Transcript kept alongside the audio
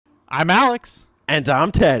I'm Alex. And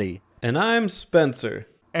I'm Teddy. And I'm Spencer.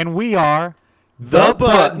 And we are The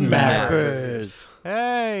Button Mappers.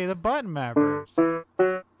 Hey, the Button Mappers.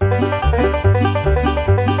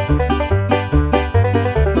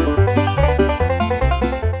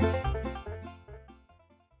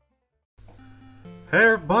 Hey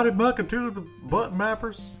everybody, welcome to the Button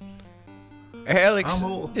Mappers. Alex,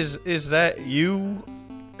 is that you?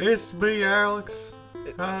 It's me, Alex.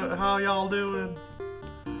 How y'all doing?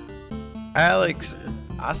 Alex,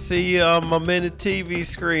 I see you on my mini TV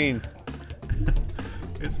screen.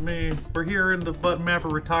 It's me. We're here in the Button Mapper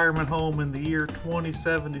retirement home in the year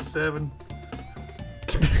 2077.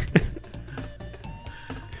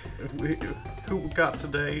 Who we got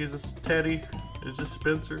today? Is this Teddy? Is this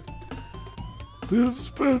Spencer? This is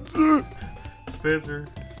Spencer. Spencer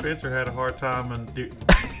had a hard time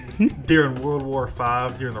during World War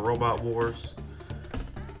V, during the Robot Wars.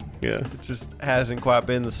 Yeah, it just hasn't quite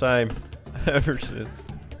been the same ever since.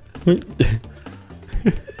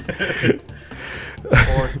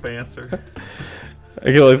 Poor Spencer. I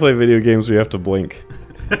can only play video games where you have to blink.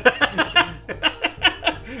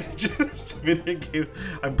 Just video game.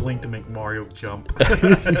 I blinked to make Mario jump.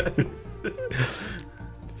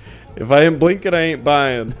 If I ain't blinking, I ain't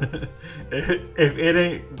buying. If it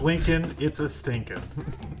ain't blinking, it's a stinking.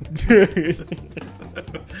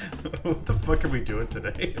 What the fuck are we doing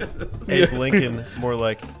today? A blinking, more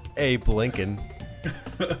like a blinking.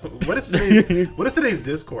 What is today's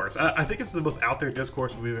discourse? I think it's the most out there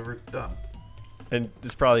discourse we've ever done. And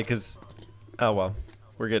it's probably because, oh well,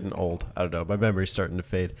 we're getting old. I don't know. My memory's starting to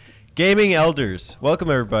fade. Gaming elders, welcome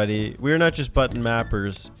everybody. We are not just button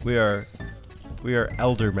mappers. We are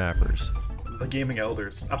elder mappers. The gaming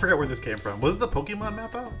elders. I forgot where this came from. Was the Pokemon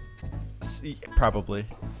map out? Probably.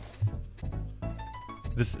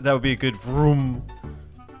 That would be a good vroom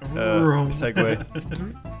segue.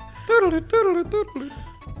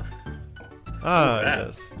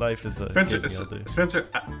 Yes, life is a gaming elder. Spencer,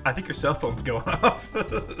 I think your cell phone's going off.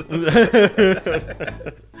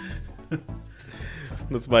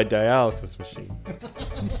 That's my dialysis machine.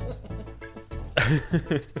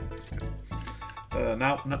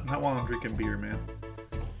 Not while I'm drinking beer, man.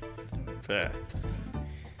 Yeah.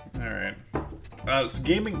 All right. It's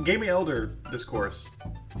gaming elder discourse.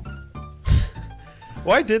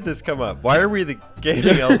 Why did this come up? Why are we the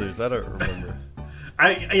gaming elders? I don't remember.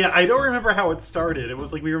 I don't remember how it started. It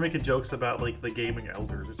was like we were making jokes about like the gaming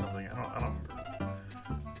elders or something. I don't remember.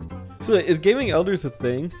 So is gaming elders a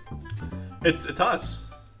thing? It's us.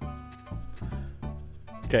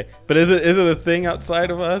 Okay, but is it a thing outside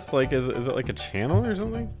of us? Like, is it like a channel or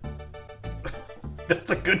something? That's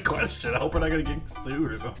a good question. I hope we're not gonna get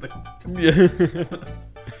sued or something. Yeah.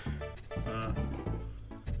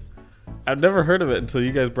 I've never heard of it until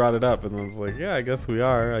you guys brought it up, and I was like, yeah, I guess we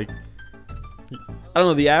are. I don't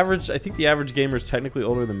know. I think the average gamer is technically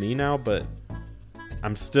older than me now, but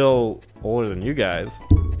I'm still older than you guys,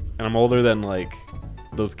 and I'm older than like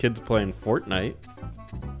those kids playing Fortnite.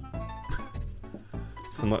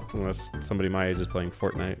 Unless somebody my age is playing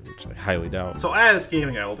Fortnite, which I highly doubt. So as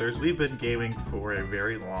gaming elders, we've been gaming for a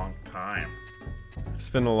very long time. It's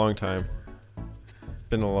been a long time.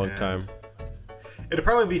 Time. It'd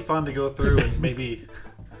probably be fun to go through and maybe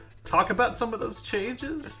talk about some of those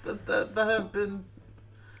changes that have been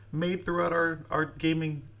made throughout our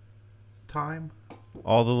gaming time.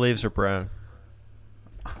 All the leaves are brown.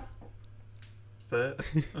 Is that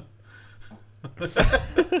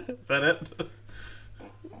it? Is that it?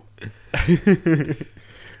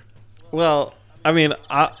 Well, I mean,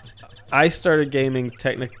 I started gaming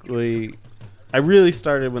technically. I really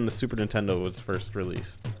started when the Super Nintendo was first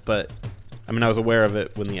released, but I mean, I was aware of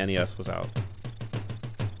it when the NES was out.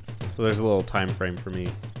 So there's a little time frame for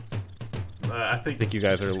me. I think you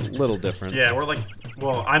guys are a little different. Yeah, we're like,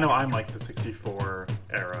 well, I know I'm like the 64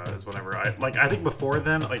 era is whenever I think before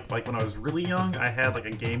then, like when I was really young, I had like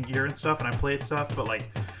a Game Gear and stuff, and I played stuff, but like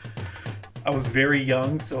I was very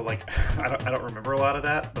young, so like I don't remember a lot of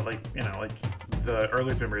that, but like, you know, like the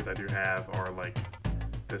earliest memories I do have are like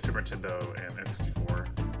the Super Nintendo and N64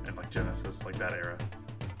 and like Genesis, like that era.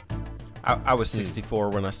 I was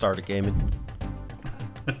 64 when I started gaming.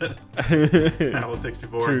 I was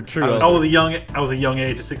 64. True. I was a young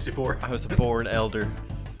age of 64. I was a born elder.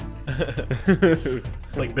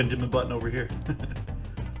 It's like Benjamin Button over here.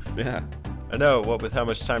 Yeah. I know, what with how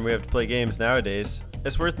much time we have to play games nowadays.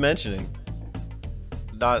 It's worth mentioning,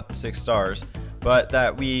 not 6 stars, but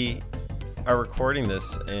that we are recording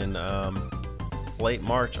this in late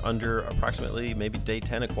March under approximately maybe day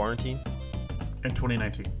 10 of quarantine. In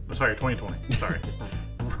 2019. Sorry, 2020. Sorry.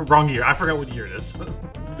 Wrong year. I forgot what year it is.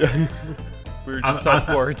 We were just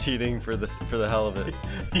self-quarantining for the hell of it.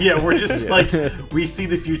 Yeah, we're just like, we see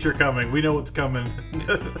the future coming. We know what's coming.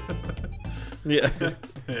 Yeah.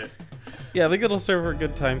 Yeah, I think it'll serve a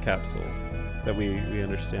good time capsule that we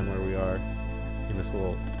understand where we are in this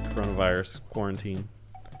little coronavirus quarantine.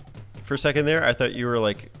 For a second there, I thought you were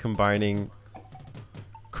like combining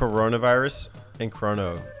coronavirus and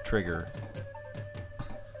Chrono Trigger.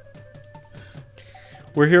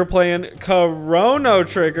 We're here playing Chrono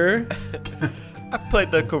Trigger. I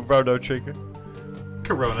played the Chrono Trigger.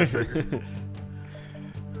 Corona Trigger.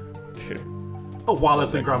 Oh,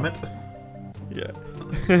 Wallace and Gromit. Yeah.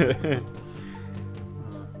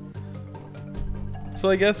 So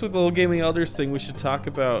I guess with the whole Gaming Elders thing, we should talk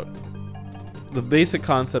about the basic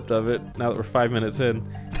concept of it. Now that we're 5 minutes in,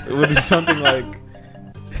 it would be something like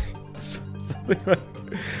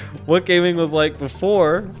what gaming was like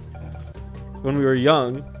before, when we were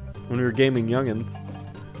young, when we were gaming youngins,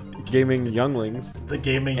 gaming younglings, The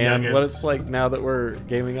gaming and youngins. what it's like now that we're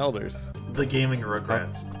gaming elders. The gaming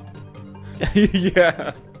regrets.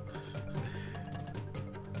 Yeah.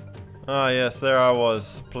 Ah, yes, there I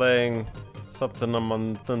was playing something on my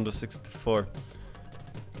Nintendo 64.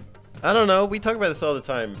 I don't know. We talk about this all the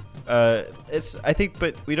time. I think,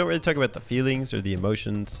 but we don't really talk about the feelings or the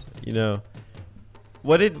emotions. You know,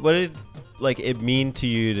 what did like it mean to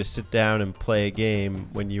you to sit down and play a game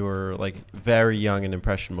when you were like very young and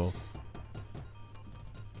impressionable?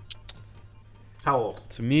 How old?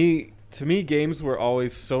 To me, games were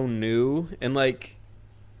always so new, and like,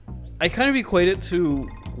 I kind of equate it to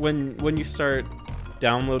when you start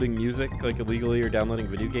downloading music like illegally or downloading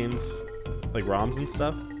video games, like ROMs and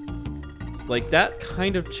stuff. Like that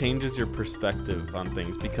kind of changes your perspective on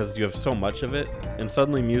things because you have so much of it, and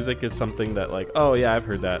suddenly music is something that like, oh yeah, I've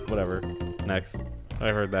heard that, whatever. Next, I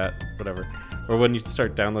heard that, whatever. Or when you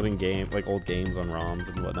start downloading like old games on ROMs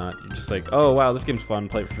and whatnot, you're just like, oh wow, this game's fun,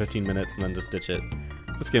 play it for 15 minutes and then just ditch it.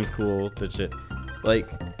 This game's cool, ditch it. Like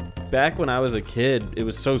back when I was a kid, it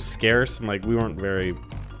was so scarce and like we weren't very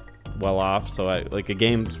well off, so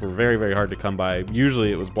games were very, very hard to come by.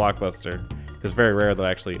 Usually it was Blockbuster. It was very rare that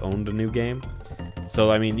I actually owned a new game.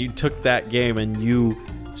 So I mean, you took that game and you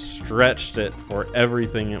stretched it for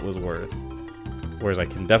everything it was worth. Whereas I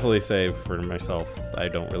can definitely say for myself, I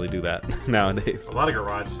don't really do that nowadays. A lot of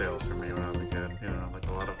garage sales for me when I was a kid. You know, like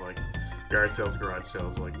a lot of like yard sales, garage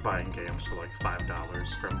sales, like buying games for like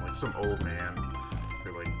 $5 from like some old man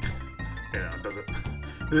who like, you know, doesn't.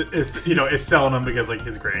 Is selling them because like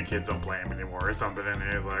his grandkids don't play them anymore or something, and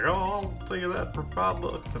he's like, "Oh, I'll tell you that for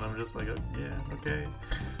 $5," and I'm just like, "Yeah, okay,"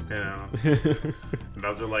 you know. And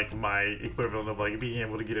those are like my equivalent of like being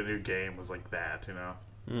able to get a new game was like that, you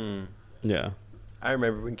know. Yeah. I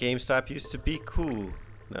remember when GameStop used to be cool.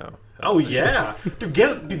 No. Oh yeah, dude,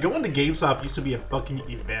 going to GameStop used to be a fucking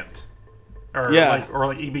event, or Yeah.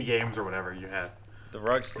 like EB Games or whatever you had. The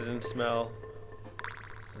rugs didn't smell.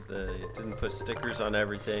 They didn't put stickers on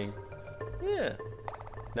everything. Yeah.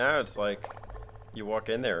 Now it's like you walk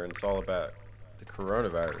in there and it's all about the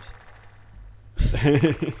coronavirus.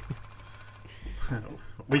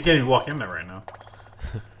 We can't even walk in there right now.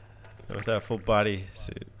 With that full body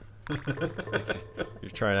suit.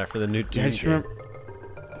 You're trying out for the new Yeah, Doom game.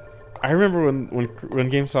 I remember when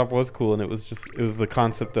GameStop was cool, and it was the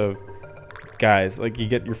concept of, guys, like you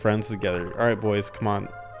get your friends together. All right, boys, come on.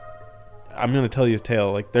 I'm gonna tell you a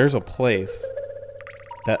tale. Like, there's a place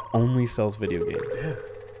that only sells video games. Yeah.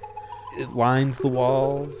 It lines the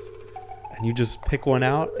walls, and you just pick one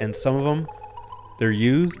out, and some of them, they're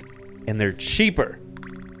used, and they're cheaper.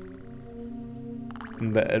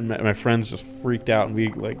 And my friends just freaked out, and we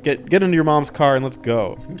like get into your mom's car and let's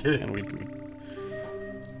go. And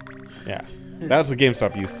yeah, that's what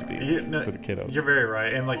GameStop used to be for the kiddos. You're very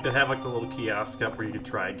right, and like they have like the little kiosk up where you could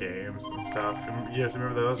try games and stuff. You guys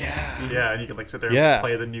remember those? Yeah, and you could like sit there and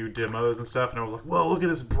play the new demos and stuff. And I was like, "Whoa, look at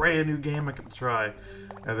this brand new game I could try."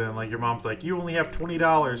 And then like your mom's like, "You only have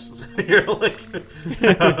 $20." You're like,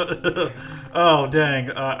 "Oh dang,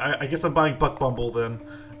 I guess I'm buying Buck Bumble then."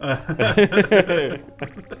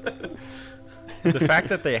 The fact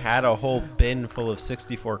that they had a whole bin full of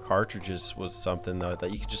 64 cartridges was something, though,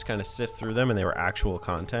 that you could just kind of sift through them and they were actual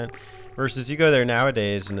content. Versus you go there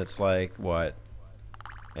nowadays and it's like, what?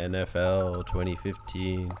 NFL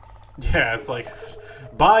 2015. Yeah, it's like,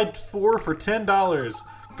 buy 4 for $10.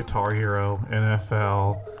 Guitar Hero,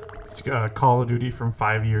 NFL, Call of Duty from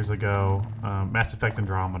 5 years ago, Mass Effect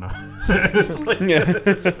Andromeda. It's like,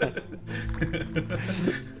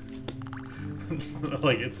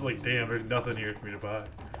 like it's like, damn, there's nothing here for me to buy.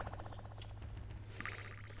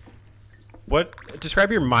 Describe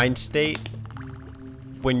your mind state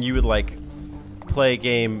when you would like play a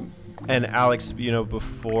game And Alex, you know,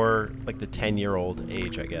 before like the 10-year-old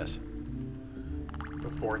age, I guess.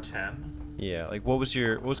 Before 10? Yeah, like what was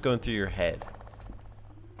going through your head?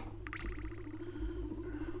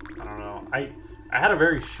 I don't know. I had a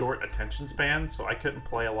very short attention span, so I couldn't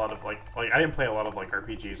play a lot of like I didn't play a lot of like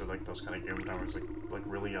RPGs or like those kind of games when I was like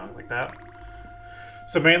really young like that.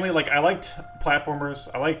 So mainly, like, I liked platformers.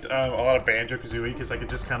 I liked a lot of Banjo-Kazooie because I could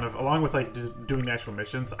just kind of, along with like just doing the actual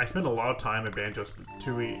missions, I spent a lot of time in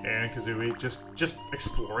Banjo-Tooie and Kazooie just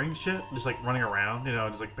exploring shit, just like running around, you know,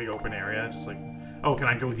 just like big open area, just like, oh, can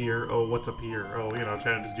I go here? Oh, what's up here? Oh, you know,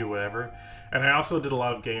 trying to just do whatever. And I also did a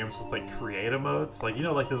lot of games with like creative modes, like, you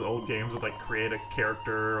know, like those old games with like create a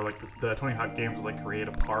character, or like the Tony Hawk games with like create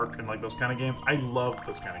a park and like those kind of games. I loved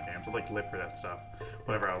those kind of games. I like lived for that stuff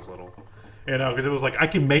whenever I was little. You know, because it was like I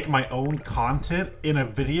can make my own content in a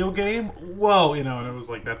video game. Whoa, you know, and it was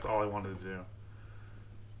like that's all I wanted to do.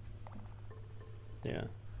 Yeah.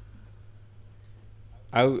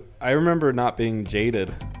 I remember not being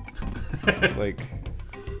jaded. Like,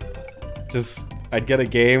 just I'd get a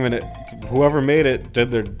game and whoever made it did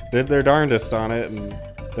their darndest on it, and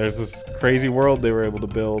there's this crazy world they were able to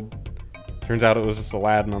build. Turns out it was just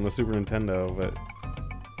Aladdin on the Super Nintendo, but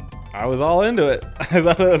I was all into it. I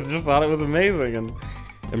just thought it was amazing and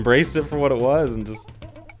embraced it for what it was. And just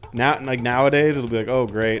nowadays it'll be like, oh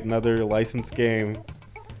great, another licensed game.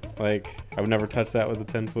 Like, I would never touch that with a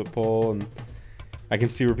 10-foot pole, and I can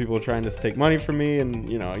see where people are trying to take money from me, and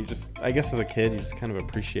you know, I guess as a kid you just kind of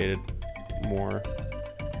appreciate it more.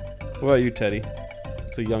 What about you, Teddy?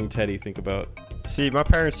 What's a young Teddy think about? See, my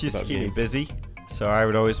parents used to keep me busy, so I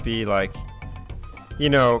would always be like, you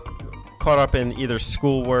know, caught up in either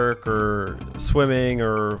schoolwork or swimming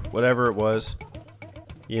or whatever it was.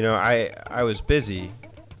 You know, I was busy,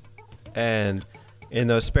 and in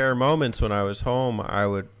those spare moments when I was home, I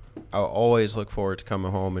would always look forward to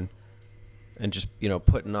coming home and just, you know,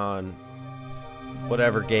 putting on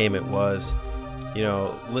whatever game it was, you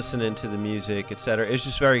know, listening to the music, etc. It's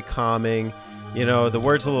just very calming. You know, the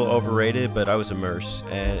word's a little overrated, but I was immersed,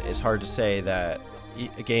 and it's hard to say that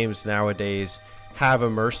games nowadays have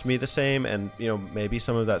immersed me the same, and you know, maybe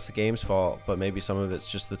some of that's the game's fault, but maybe some of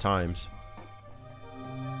it's just the times.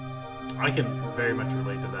 I can very much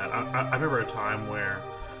relate to that. I remember a time where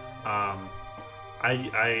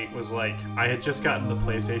I was like, I had just gotten the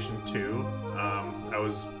PlayStation 2.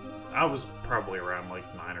 I was probably around like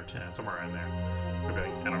 9 or 10, somewhere around there. Maybe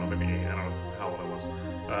like, I don't know, maybe 8. I don't know how old I was.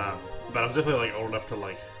 But I was definitely like old enough to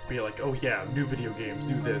like be like, oh yeah, new video games,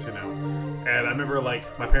 do this, you know. And I remember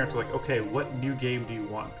like my parents were like, okay, what new game do you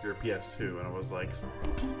want for your PS2? And I was like,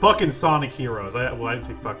 fucking Sonic Heroes. I didn't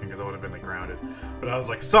say fucking because I would have been like grounded, but I was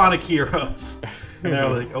like, Sonic Heroes. And they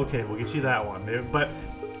were like, okay, we'll get you that one, dude. But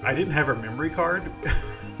I didn't have a memory card.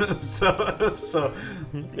 so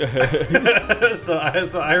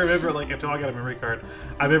I remember like until I got a memory card,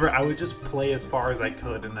 I remember I would just play as far as I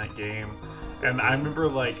could in that game. And I remember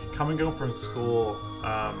like coming home from school,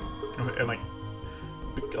 and like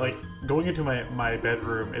going into my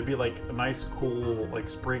bedroom. It'd be like a nice, cool like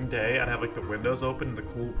spring day. I'd have like the windows open and the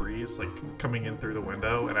cool breeze like coming in through the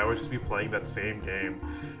window, and I would just be playing that same game.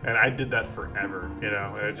 And I did that forever, you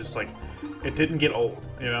know. And it just like it didn't get old,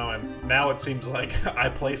 you know. And now it seems like I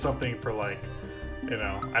play something for like, you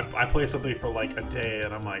know, I play something for like a day,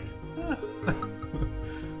 and I'm like,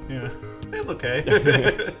 you know, it's okay.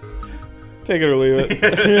 Take it or leave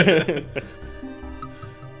it.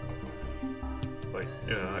 Like,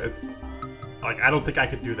 you know, it's like I don't think I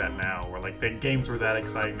could do that now. Where like the games were that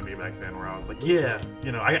exciting to me back then, where I was like, yeah,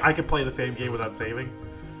 you know, I could play the same game without saving.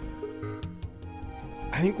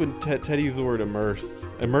 I think when Teddy used the word immersed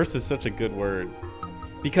is such a good word,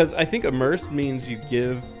 because I think immersed means you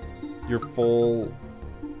give your full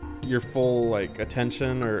like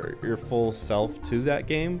attention or your full self to that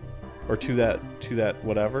game or to that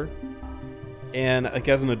whatever. And like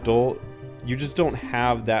as an adult, you just don't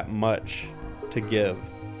have that much to give.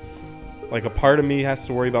 Like a part of me has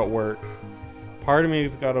to worry about work. Part of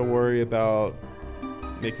me's got to worry about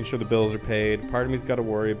making sure the bills are paid. Part of me's got to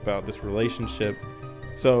worry about this relationship.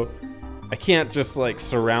 So I can't just like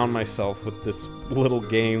surround myself with this little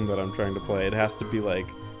game that I'm trying to play. It has to be like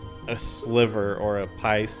a sliver or a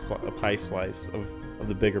pie slice of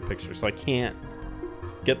the bigger picture. So I can't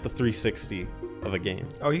get the 360 of a game.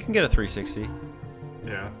 Oh, you can get a 360.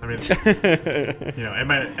 Yeah, I mean, you know, it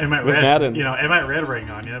might With red, Madden. you know, it might red ring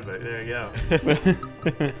on you, but there you go.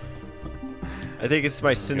 I think it's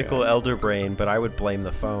my cynical elder brain, but I would blame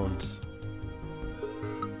the phones.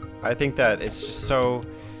 I think that it's just so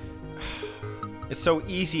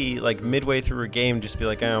easy, like midway through a game, just be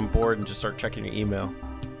like, I'm bored, and just start checking your email.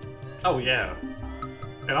 Oh yeah,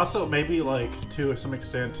 And also maybe like to some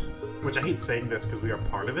extent, which I hate saying this because we are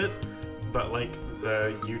part of it, but like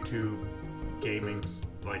the YouTube gaming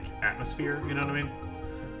like atmosphere, you know what I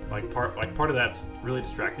mean? Part of that's really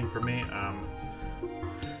distracting for me.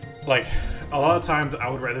 Like a lot of times I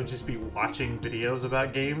would rather just be watching videos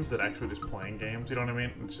about games than actually just playing games, you know what I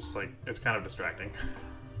mean? It's just like it's kind of distracting.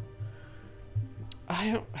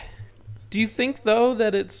 Do you think though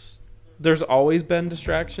that there's always been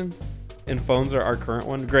distractions? And phones are our current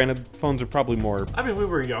one. Granted, phones are probably more. I mean, we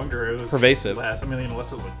were younger. It was pervasive. Less. I mean,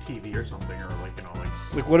 unless it was like TV or something, or like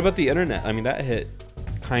like what about the internet? I mean, that hit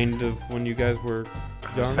kind of when you guys were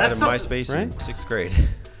young. That's MySpace right? in 6th grade.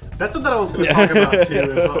 That's something I was going to talk about too.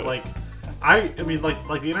 Is like, I mean,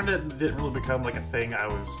 like the internet didn't really become like a thing I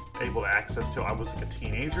was able to access till I was like a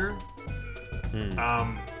teenager.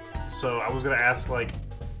 So I was going to ask like,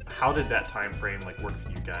 how did that time frame like work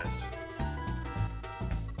for you guys?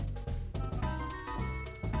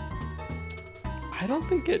 I don't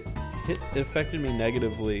think it affected me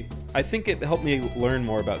negatively. I think it helped me learn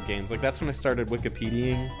more about games. Like that's when I started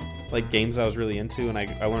Wikipediaing like games I was really into, and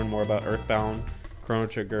I learned more about Earthbound, Chrono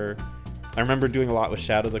Trigger. I remember doing a lot with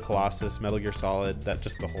Shadow of the Colossus, Metal Gear Solid, that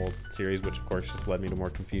just the whole series, which of course just led me to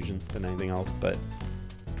more confusion than anything else. But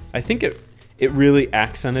I think it really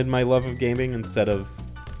accented my love of gaming instead of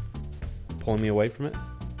pulling me away from it.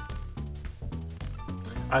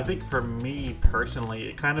 I think for me personally,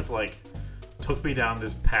 it kind of like took me down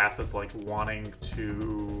this path of like wanting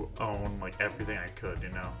to own like everything I could, you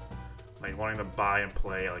know, like wanting to buy and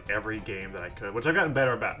play like every game that I could, which I've gotten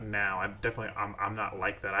better about now. I'm not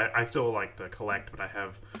like that. I still like to collect, but I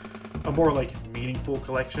have a more like meaningful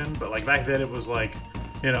collection. But like back then it was like,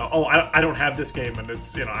 you know, oh, I don't have this game, and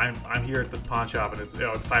it's, you know, I'm here at this pawn shop, and it's, you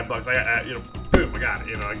know, it's $5. I you know, boom, I got it.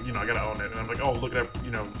 You know, I gotta own it. And I'm like, oh, look it up,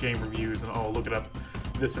 you know, game reviews, and oh, look it up,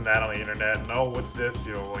 this and that on the internet, and oh, what's this?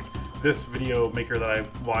 You know, like this video maker that I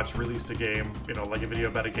watched released a game, you know, like a video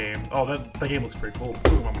about a game. Oh, that game looks pretty cool.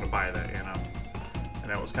 Boom, I'm gonna buy that, you know.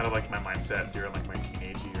 And that was kind of like my mindset during like my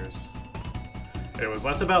teenage years. It was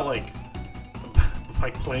less about like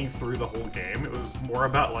playing through the whole game. It was more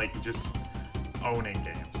about like just owning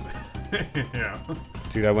games. Yeah.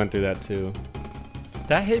 Dude, I went through that too.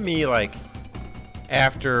 That hit me like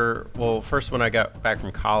after, well, first when I got back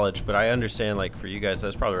from college, but I understand like for you guys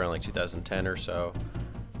that's probably around like 2010 or so.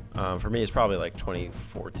 For me it's probably like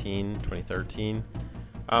 2014, 2013.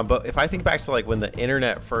 But if I think back to like when the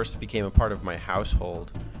internet first became a part of my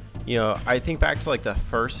household, you know, I think back to like the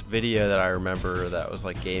first video that I remember that was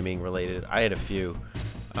like gaming related. I had a few.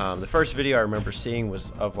 The first video I remember seeing was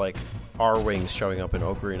of like R-Wings showing up in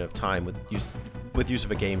Ocarina of Time with use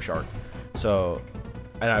of a Game Shark. So,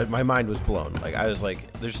 and my mind was blown. Like I was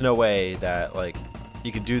like, there's no way that like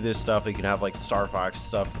you could do this stuff. You can have like Star Fox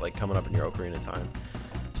stuff like coming up in your Ocarina of Time.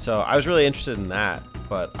 So I was really interested in that.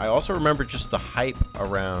 But I also remember just the hype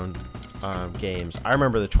around games. I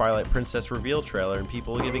remember the Twilight Princess reveal trailer and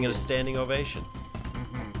people giving it a standing ovation.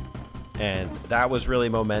 And that was really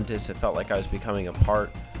momentous. It felt like I was becoming a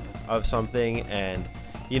part of something. And,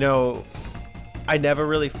 you know, I never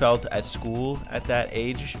really felt at school at that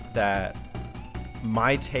age that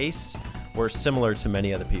my tastes were similar to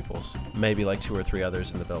many other people's. Maybe like 2 or 3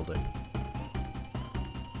 others in the building.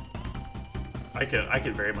 I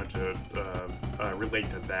could very much relate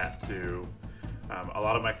to that too. A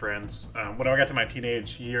lot of my friends, when I got to my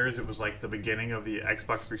teenage years, it was like the beginning of the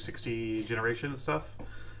Xbox 360 generation and stuff.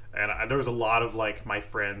 And there was a lot of like my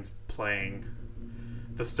friends playing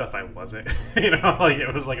the stuff I wasn't, you know, like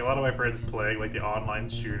it was like a lot of my friends playing like the online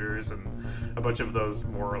shooters and a bunch of those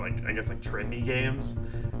more like, I guess, like trendy games,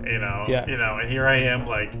 you know. Yeah. You know, and here I am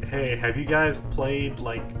like, hey, have you guys played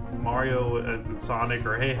like Mario and Sonic,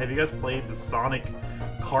 or hey, have you guys played the Sonic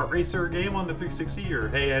kart racer game on the 360, or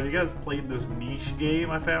hey, have you guys played this niche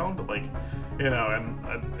game I found? Like, you know,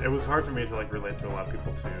 and it was hard for me to like relate to a lot of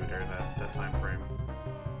people too during that time frame.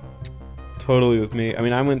 Totally with me. I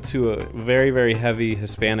mean, I went to a very, very heavy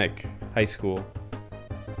Hispanic high school,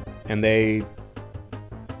 and they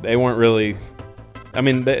weren't really. I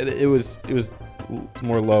mean, it was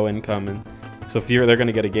more low income, and so if they're going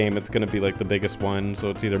to get a game, it's going to be like the biggest one. So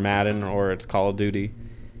it's either Madden or it's Call of Duty,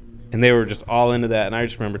 and they were just all into that. And I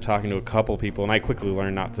just remember talking to a couple people, and I quickly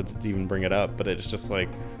learned not to even bring it up. But it's just like,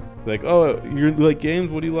 oh, you like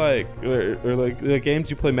games? What do you like? Or like games?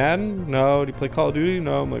 You play Madden? No. Do you play Call of Duty?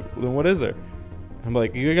 No. I'm like, well, then what is there? I'm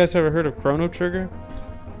like, you guys ever heard of Chrono Trigger?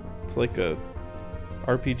 It's like a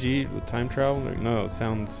RPG with time travel. Like, no, it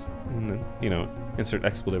sounds, and then, you know, insert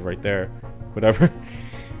expletive right there, whatever.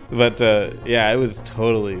 But yeah, it was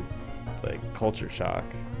totally like culture shock.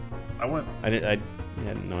 I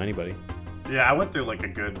didn't know anybody. Yeah, I went through like a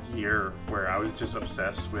good year where I was just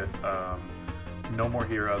obsessed with No More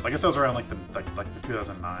Heroes. I guess I was around like the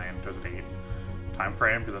 2009, 2008 time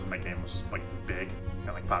frame because my game was like big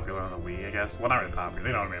and like popular on the Wii, I guess. Well, not really popular,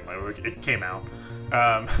 you know what I mean? Like it came out.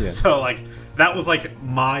 So like that was like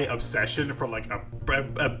my obsession for like a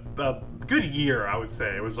good year, I would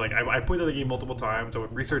say. It was like I played the game multiple times. I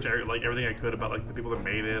would research everything I could about like the people that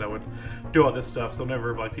made it. I would do all this stuff. So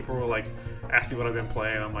whenever like people were like ask me what I've been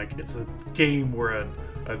playing, I'm like, it's a game where an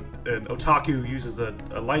otaku uses a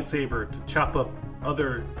lightsaber to chop up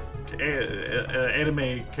other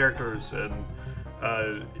anime characters, and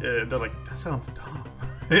they're like, that sounds dumb.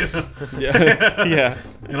 You know? Yeah. Yeah.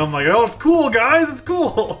 And I'm like, oh, it's cool, guys, it's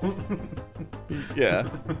cool. Yeah.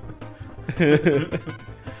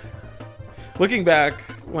 Looking back,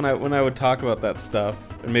 when I would talk about that stuff,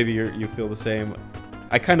 and maybe you feel the same,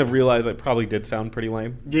 I kind of realized I probably did sound pretty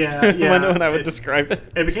lame. Yeah. when I would describe it.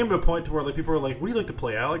 It became to a point to where like people were like, what do you like to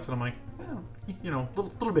play, Alex? And I'm like, well, you know, a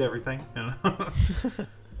little bit of everything. You know?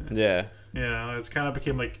 Yeah. You know, it's kind of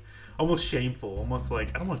became like almost shameful, almost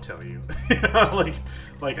like I don't want to tell you, you know,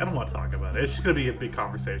 like I don't want to talk about it. It's just gonna be a big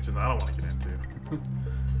conversation that I don't want to get into.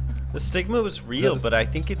 The stigma was real, but I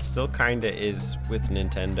think it still kind of is with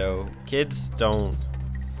Nintendo. Kids don't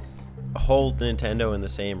hold Nintendo in the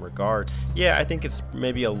same regard. Yeah, I think it's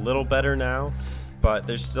maybe a little better now, but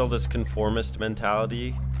there's still this conformist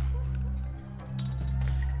mentality.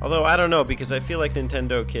 Although I don't know, because I feel like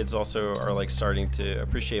Nintendo kids also are like starting to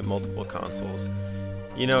appreciate multiple consoles.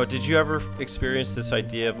 You know, did you ever experience this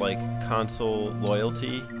idea of like console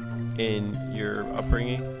loyalty in your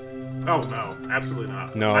upbringing? Oh no, absolutely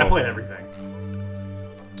not. No. I played everything.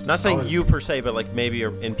 Not saying you per se, but like maybe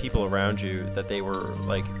in people around you that they were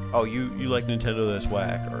like, oh, you like Nintendo, that's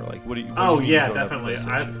whack, or like, what do you? Oh do you yeah, don't have a definitely.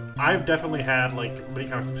 PlayStation? I've definitely had like many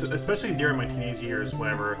conversations, especially during my teenage years,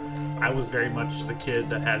 whenever I was very much the kid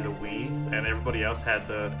that had the Wii and everybody else had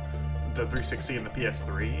the 360 and the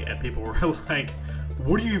PS3, and people were like,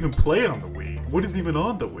 what do you even play on the Wii? What is even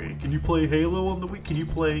on the Wii? Can you play Halo on the Wii? Can you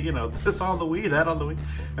play, you know, this on the Wii, that on the Wii?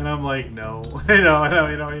 And I'm like, no, you know,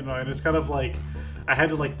 and it's kind of like I had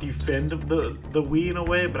to like defend the Wii in a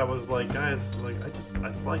way, but I was like, guys, like I just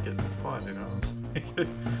like it. It's fun, you know. It's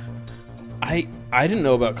like, I didn't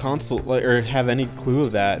know about console or have any clue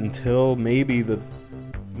of that until maybe the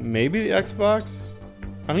Xbox.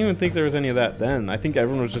 I don't even think there was any of that then. I think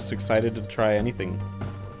everyone was just excited to try anything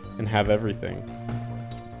and have everything.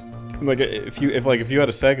 Like if you had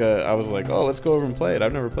a Sega, I was like, oh, let's go over and play it.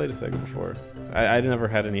 I've never played a Sega before. I never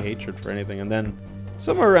had any hatred for anything. And then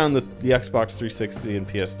somewhere around the Xbox 360 and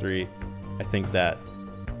PS3, I think that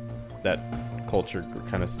culture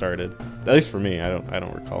kind of started. At least for me, I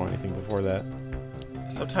don't recall anything before that.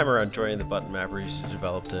 Sometime around joining the button mappers, you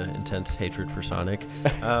developed an intense hatred for Sonic.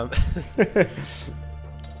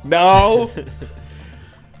 No.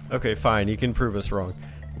 Okay, fine. You can prove us wrong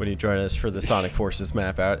when you join us for the Sonic Forces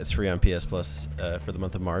map out. It's free on PS Plus for the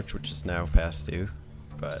month of March, which is now past due.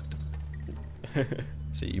 But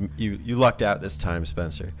so you lucked out this time,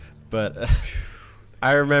 Spencer. But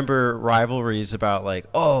I remember rivalries about like,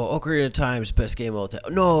 oh, Ocarina of Time's best game of all time.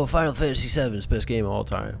 No, Final Fantasy VII's best game of all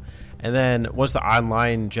time. And then once the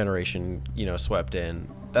online generation, you know, swept in,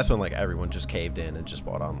 that's when like everyone just caved in and just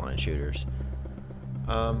bought online shooters.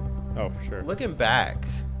 Oh, for sure. Looking back,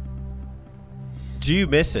 do you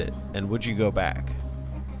miss it, and would you go back?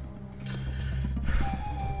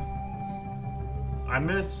 I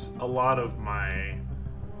miss a lot of my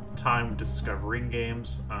time discovering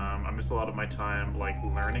games. I miss a lot of my time like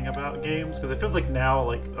learning about games, because it feels like now,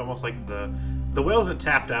 like almost like the whale isn't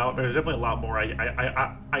tapped out. There's definitely a lot more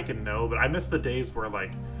I can know, but I miss the days where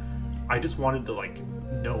like I just wanted to like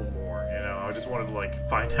know more. You know, I just wanted to like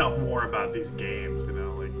find out more about these games. You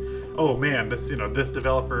know, like, oh man, this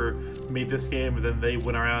developer made this game, and then they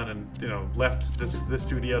went around and left this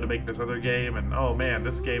studio to make this other game, and oh man,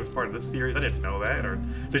 this game is part of this series. I didn't know that. Or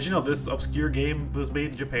did you know this obscure game was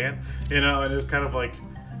made in Japan? You know, and it was kind of like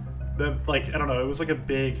I don't know. It was like a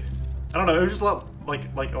big, I don't know. It was just a lot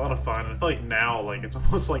like a lot of fun. And I feel like now, like it's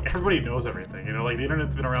almost like everybody knows everything. You know, like the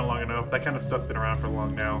internet's been around long enough. That kind of stuff's been around for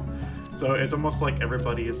long now. So it's almost like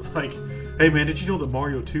everybody is like, hey man, did you know that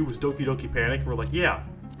Mario 2 was Doki Doki Panic? And we're like, yeah,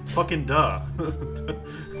 fucking duh.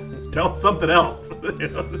 Tell something else. You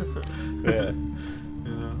know? Yeah. You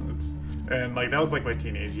know, and like that was like my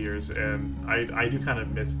teenage years, and I do kind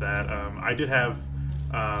of miss that. I did have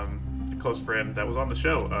a close friend that was on the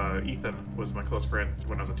show. Ethan was my close friend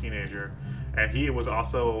when I was a teenager, and he was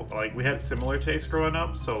also like, we had similar tastes growing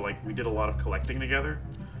up, so like we did a lot of collecting together.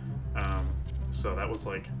 So that was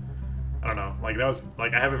like, I don't know, like that was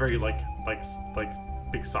like, I have a very like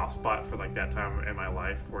big soft spot for like that time in my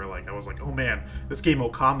life where like I was like, oh man, this game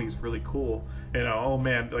Okami is really cool. You know, oh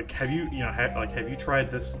man, like have you have you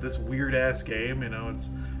tried this weird ass game? You know, it's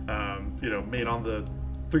made on the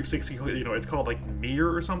 360. You know, it's called like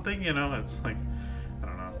Nier or something. You know, it's like I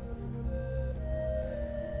don't know.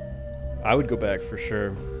 I would go back for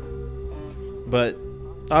sure, but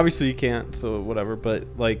obviously you can't, so whatever. But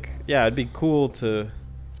like, yeah, it'd be cool to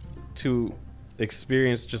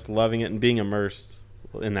experience just loving it and being immersed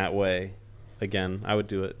in that way. Again, I would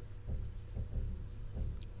do it.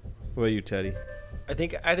 What about you, Teddy? I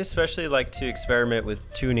think I'd especially like to experiment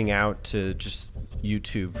with tuning out to just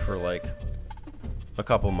YouTube for like a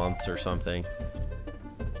couple months or something.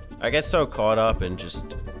 I get so caught up in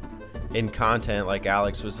just in content like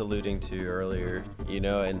Alex was alluding to earlier, you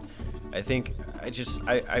know, and I think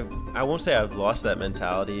I won't say I've lost that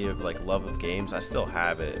mentality of like love of games. I still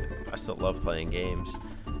have it. I still love playing games,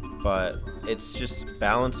 but it's just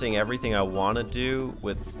balancing everything I want to do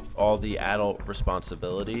with all the adult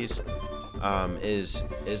responsibilities. Is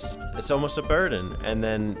it's almost a burden. And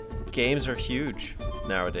then games are huge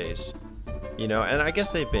nowadays, you know, and I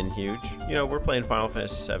guess they've been huge. You know, we're playing Final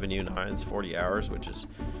Fantasy VII U9's 40 hours, which is,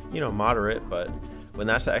 you know, moderate, but when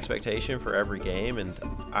that's the expectation for every game and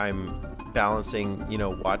I'm balancing, you know,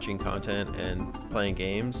 watching content and playing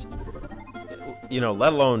games, you know,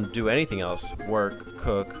 let alone do anything else, work,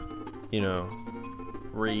 cook, you know,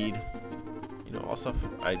 read, you know, all stuff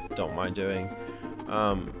I don't mind doing,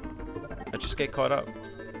 I just get caught up.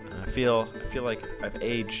 And I feel like I've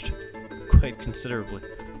aged quite considerably.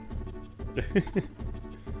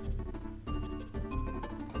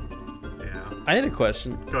 Yeah. I had a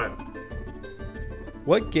question. Go ahead.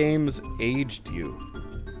 What games aged you?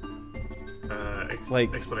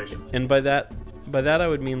 Explanation. And by that I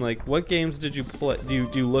would mean like, what games did you play? Do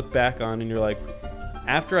you look back on and you're like,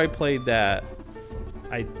 after I played that,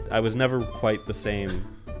 I was never quite the same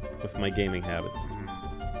with my gaming habits,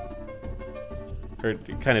 or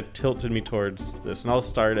it kind of tilted me towards this. And I'll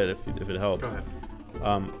start it if it helps. Go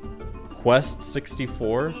ahead. Quest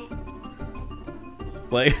 64,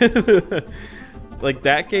 like like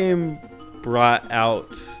that game brought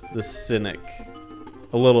out the cynic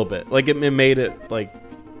a little bit. Like it made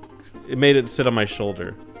it sit on my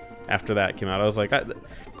shoulder after that came out. I was like,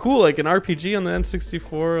 cool, like an RPG on the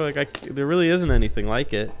N64, like there really isn't anything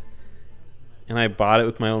like it. And I bought it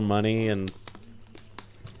with my own money and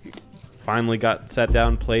finally sat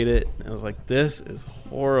down, played it, and I was like, this is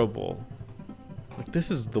horrible. Like,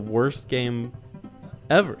 this is the worst game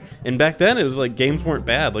ever. And back then it was like games weren't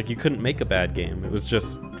bad. Like, you couldn't make a bad game. It was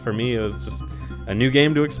just, for me, it was just a new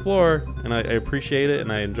game to explore, and I appreciate it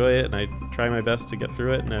and I enjoy it and I try my best to get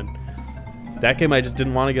through it. And then that game I just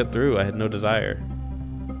didn't want to get through. I had no desire.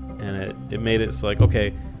 And it made it so like,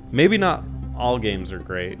 okay, maybe not all games are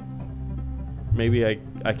great. Maybe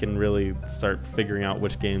I can really start figuring out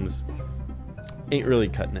which games ain't really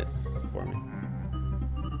cutting it for me.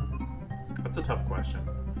 That's a tough question.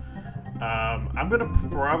 I'm going to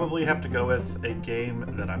probably have to go with a game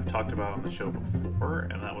that I've talked about on the show before,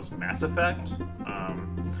 and that was Mass Effect.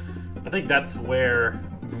 I think that's where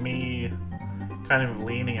me kind of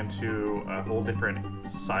leaning into a whole different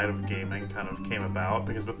side of gaming kind of came about,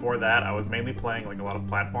 because before that I was mainly playing like a lot of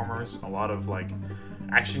platformers, a lot of like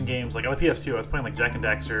action games. Like on the PS2 I was playing like Jak and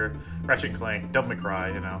Daxter, Ratchet and Clank, Devil May Cry,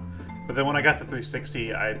 you know. But then when I got the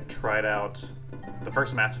 360 I tried out the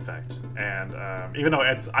first Mass Effect, and even though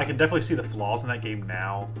I can definitely see the flaws in that game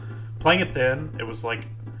now, playing it then, it was like,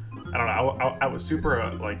 I don't know, I was super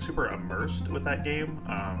immersed with that game,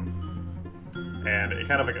 and it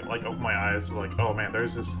kind of like opened my eyes to like, oh man,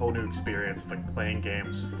 there's this whole new experience of like playing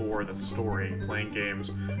games for the story, playing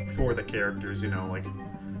games for the characters, you know, like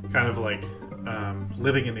kind of like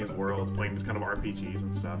living in these worlds, playing these kind of RPGs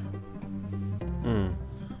and stuff.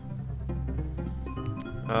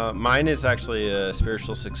 Mine is actually a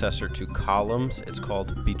spiritual successor to Columns. It's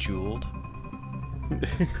called Bejeweled.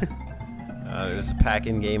 It was a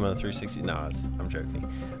pack-in game on the 360. No, I'm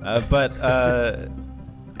joking. But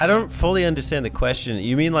I don't fully understand the question.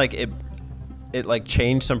 You mean like it like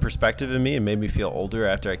changed some perspective in me and made me feel older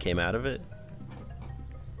after I came out of it?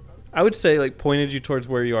 I would say like pointed you towards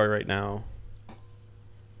where you are right now.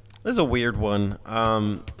 This is a weird one.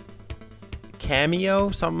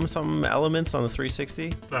 Cameo, some elements on the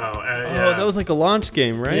 360. Yeah. Oh, that was like a launch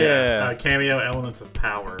game, right? Yeah. Cameo, Elements of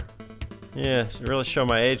Power. Yeah, really show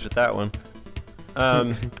my age with that one.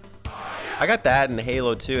 I got that in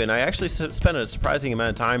Halo 2, and I actually spent a surprising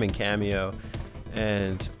amount of time in Cameo,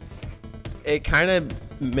 and it kind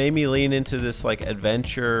of made me lean into this like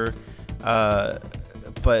adventure,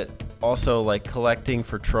 but also like collecting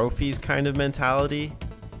for trophies kind of mentality.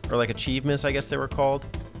 or like achievements, I guess they were called.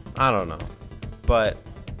 I don't know, but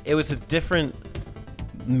it was a different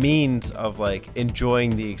means of like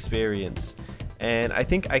enjoying the experience. And I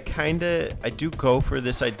think I do go for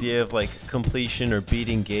this idea of like completion or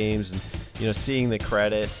beating games and, you know, seeing the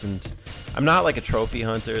credits. And I'm not like a trophy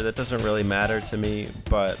hunter. That doesn't really matter to me,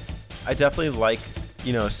 but I definitely like,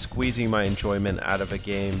 you know, squeezing my enjoyment out of a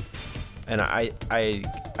game. And I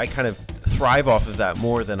kind of thrive off of that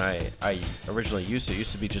more than I originally used to. It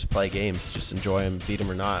used to be just play games, just enjoy them, beat them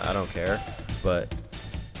or not, I don't care. But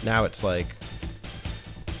now it's like,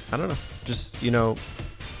 I don't know, just, you know,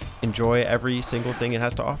 enjoy every single thing it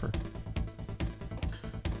has to offer.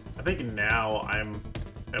 I think now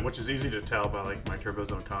which is easy to tell by like my Turbo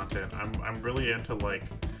Zone content, I'm really into like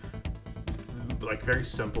very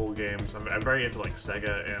simple games. I'm very into like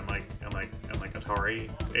Sega and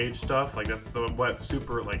Atari age stuff. Like that's what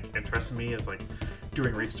super like interests me, is like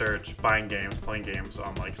doing research, buying games, playing games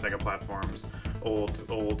on like Sega platforms, old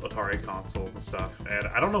Atari consoles and stuff. And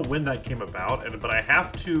I don't know when that came about, but I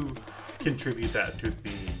have to contribute that to the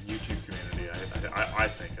YouTube community. I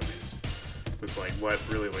think at least was like what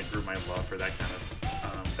really like grew my love for that kind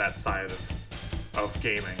of that side of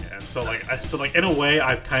gaming. And so like in a way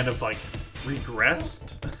I've kind of like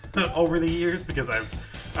regressed over the years, because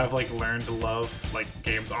I've like learned to love like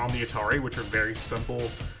games on the Atari, which are very simple,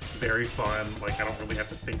 very fun. Like I don't really have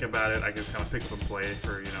to think about it. I just kind of pick up and play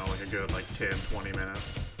for, you know, like a good like 10-20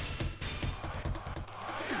 minutes.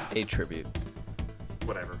 A tribute.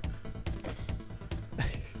 Whatever.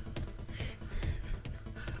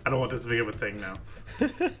 I don't want this to become a thing now.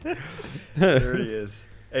 There he is.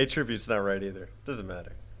 A tribute's not right either. Doesn't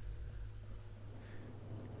matter.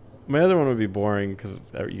 My other one would be boring because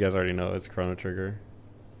you guys already know it's Chrono Trigger.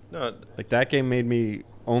 No, Like that game made me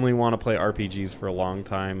only want to play RPGs for a long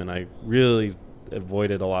time, and I really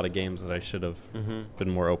avoided a lot of games that I should have been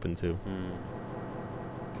more open to.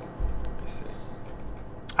 I see.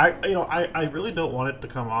 I really don't want it to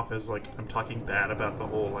come off as like I'm talking bad about the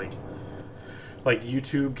whole like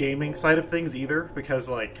YouTube gaming side of things either, because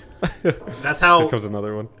like that's how Here comes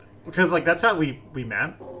another one. Because like that's how we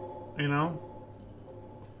met, you know.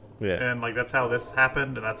 Yeah. And like that's how this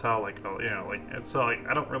happened, and that's how like, you know, like, and so like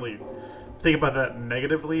I don't really think about that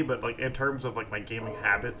negatively, but like in terms of like my gaming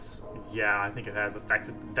habits, yeah, I think it has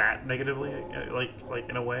affected that negatively, like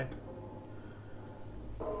in a way.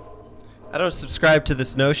 I don't subscribe to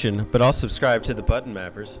this notion, but I'll subscribe to the Button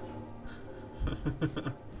Mappers.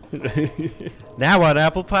 Now on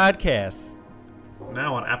Apple Podcasts.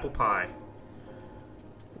 Now on apple pie.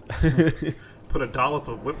 Put a dollop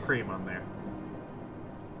of whipped cream on there.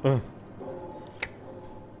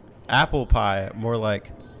 Apple pie, more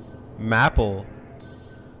like Maple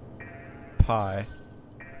pie.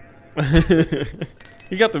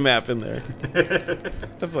 You got the map in there.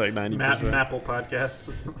 That's like 90%. Maple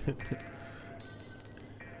podcasts.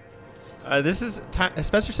 This is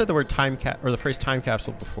Spencer said the word or the phrase time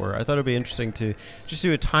capsule before. I thought it'd be interesting to just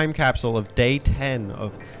do a time capsule of day 10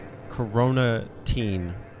 of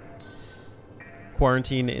quarantine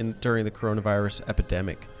during the coronavirus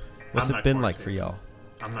epidemic. What's it been like for y'all?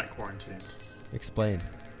 I'm not quarantined. Explain.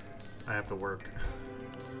 I have to work.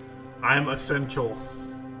 I'm essential.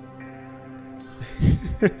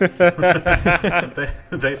 They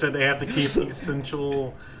said they have to keep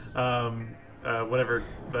essential, whatever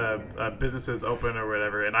businesses open or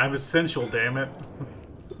whatever, and I'm essential. Damn it!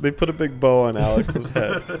 They put a big bow on Alex's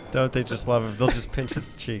head. Don't they just love him? They'll just pinch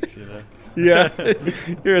his cheeks, you know. Yeah,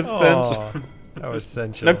 you're essential. Aw, that was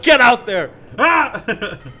essential. Now get out there! Ah!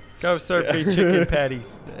 Go serve me chicken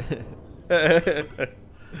patties.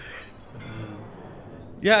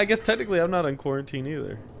 Yeah, I guess technically I'm not on quarantine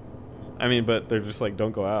either. I mean, but they're just like,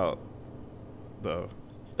 don't go out, though.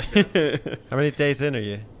 How many days in are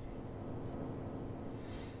you?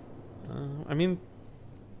 I mean,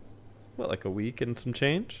 what, like a week and some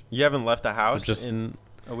change? You haven't left the house Just- in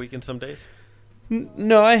a week and some days?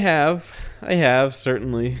 No, I have.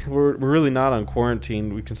 Certainly. We're really not on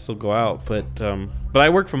quarantine. We can still go out, but I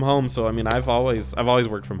work from home, so I mean, I've always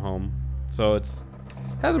worked from home, so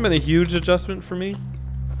hasn't been a huge adjustment for me,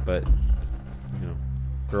 but you know,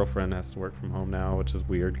 girlfriend has to work from home now, which is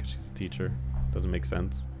weird because she's a teacher. Doesn't make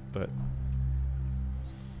sense, but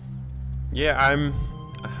Yeah,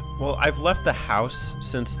 I've left the house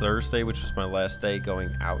since Thursday, which was my last day going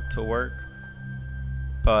out to work.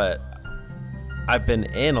 But I've been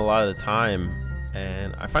in a lot of the time,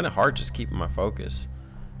 and I find it hard just keeping my focus.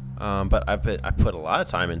 But I put a lot of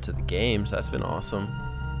time into the games. That's been awesome.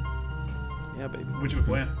 yeah, baby. What you been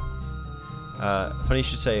playing? Funny you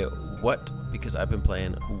should say what, because I've been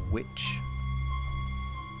playing Witch.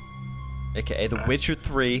 aka The Witcher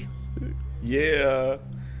 3. Yeah.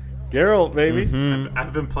 Geralt, baby. Mm-hmm.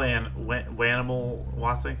 I've been playing Wanimal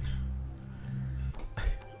Wassing.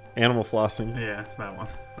 Animal flossing. Yeah, that one.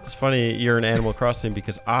 It's funny you're in Animal Crossing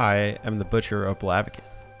because I am the butcher of Blaviken.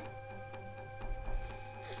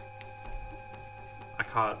 I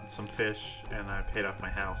caught some fish and I paid off my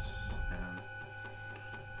house, and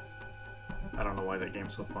I don't know why that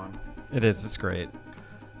game's so fun. It is. It's great.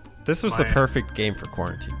 This was the perfect game for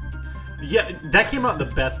quarantine. Yeah, that came out in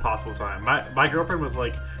the best possible time. My girlfriend was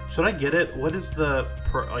like, "Should I get it? What is the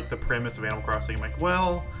the premise of Animal Crossing?" I'm like,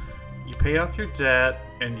 "Well, you pay off your debt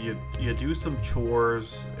and you do some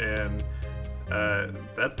chores, and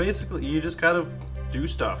that's basically, you just kind of do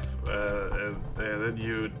stuff. And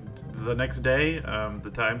then the next day,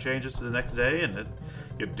 the time changes to the next day, and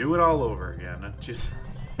you do it all over again." And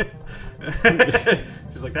she's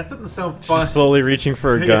she's like, "That doesn't sound fun." She's slowly reaching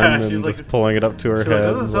for a gun Yeah, and she's just like- pulling it up to her She's head.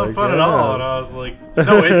 like, "That doesn't sound like, fun at yeah. all." And I was like,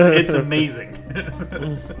 "No, it's amazing."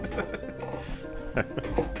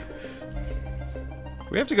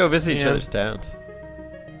 We have to go visit each Yeah. other's towns.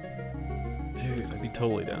 Dude, I'd be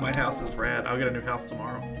totally down. My house is rad. I'll get a new house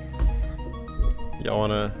tomorrow. Y'all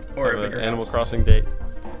want to Or a have an bigger Animal house. Crossing date?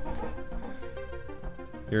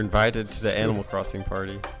 You're invited to the Animal Crossing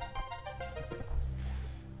party.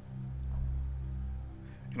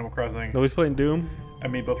 Animal Crossing Nobody's playing Doom?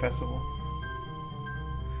 Amiibo Festival.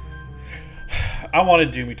 I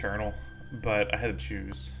wanted Doom Eternal, but I had to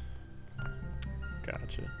choose,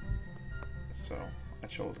 Gotcha. so I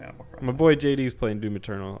chose Animal Crossing. My boy JD's playing Doom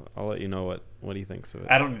Eternal. I'll let you know what he thinks of it.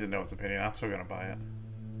 I don't need to know his opinion. I'm still gonna buy it.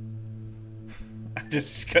 I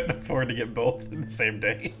just couldn't afford to get both in the same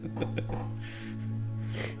day.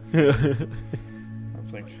 I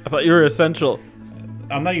was like, I thought you were essential.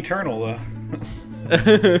 I'm not eternal though.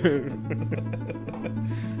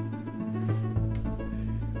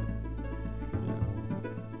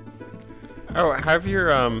 Oh, have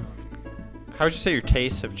your how would you say your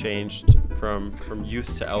tastes have changed from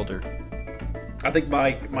youth to elder? I think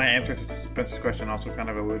my answer to Spencer's question also kind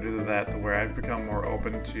of alluded to that, to where I've become more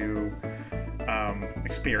open to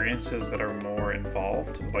experiences that are more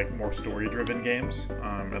involved, like more story-driven games,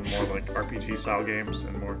 and more like RPG-style games,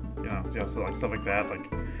 and more, so like stuff like that. Like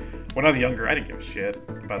when I was younger, I didn't give a shit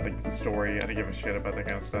about the story. I didn't give a shit about that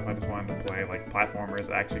kind of stuff. I just wanted to play like platformers,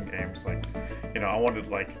 action games. Like, I wanted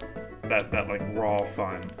like that like raw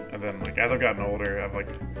fun. And then like as I've gotten older,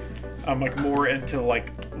 I'm like more into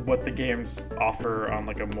like what the games offer on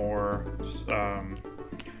like a more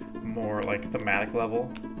like thematic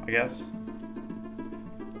level, I guess.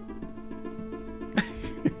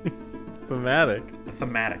 Thematic.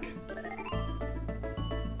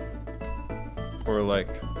 Or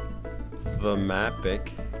like the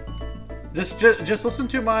Mapic? Just listen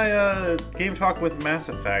to my game talk with Mass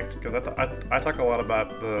Effect, because I talk a lot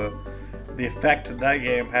about the effect that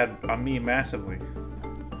game had on me massively.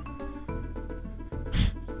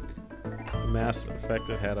 The mass effect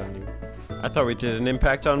it had on you. I thought we did an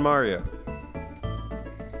impact on Mario.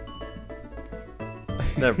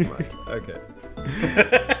 Never mind. Okay.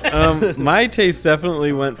 My taste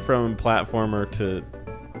definitely went from platformer to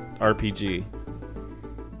RPG.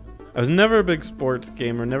 I was never a big sports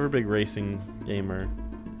gamer, never a big racing gamer.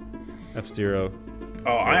 F-Zero.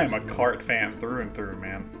 Oh, I am a kart fan through and through,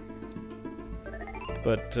 man.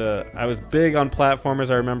 But I was big on platformers.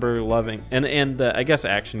 I remember loving, and I guess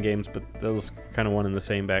action games, but those kind of one and the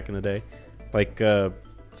same back in the day. Like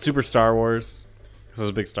Super Star Wars, 'cause I was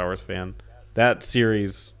a big Star Wars fan. That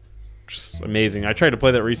series, just amazing. I tried to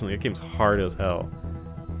play that recently. It game's hard as hell,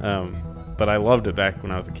 but I loved it back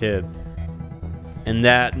when I was a kid. And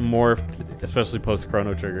that morphed, especially post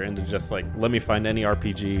Chrono Trigger, into just like, let me find any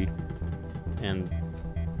RPG, and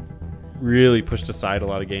really pushed aside a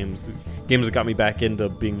lot of games that got me back into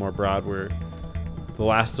being more broad, were The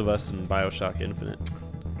Last of Us and BioShock Infinite.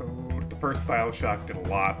 Oh, the first BioShock did a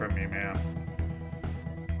lot for me, man.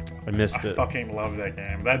 I missed I it. fucking love that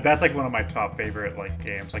game. That's like one of my top favorite like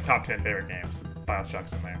games, like top 10 favorite games.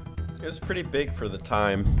 BioShock's in there. It was pretty big for the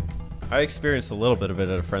time. I experienced a little bit of it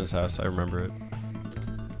at a friend's house. I remember it.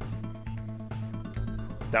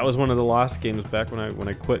 That was one of the lost games back when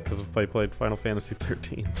I quit because I played Final Fantasy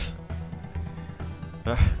 13.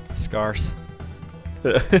 Scars.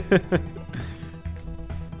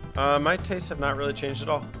 My tastes have not really changed at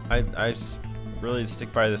all. I just really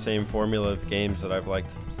stick by the same formula of games that I've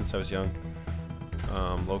liked since I was young.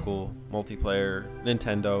 Local multiplayer,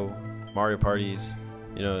 Nintendo, Mario parties,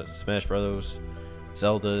 Smash Brothers,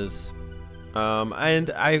 Zeldas. And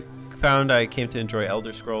I found I came to enjoy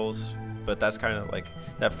Elder Scrolls, but that's kind of like,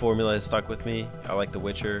 that formula has stuck with me. I like The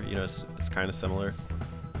Witcher, it's kind of similar.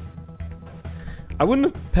 I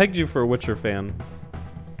wouldn't have pegged you for a Witcher fan.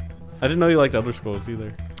 I didn't know you liked Elder Scrolls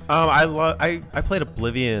either. I played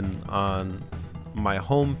Oblivion on my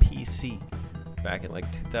home PC back in like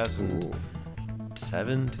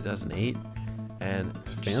 2007, 2008, and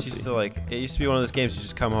It's just fancy. used to it used to be one of those games you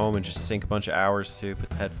just come home and just sink a bunch of hours to, put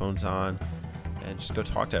the headphones on, and just go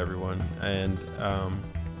talk to everyone. And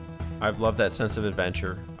I've loved that sense of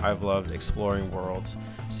adventure. I've loved exploring worlds,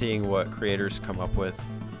 seeing what creators come up with.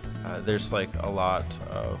 There's like a lot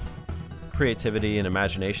of creativity and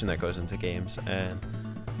imagination that goes into games, and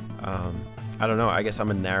I don't know, I guess I'm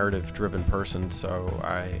a narrative driven person, so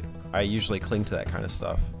I usually cling to that kind of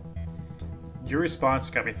stuff. Your response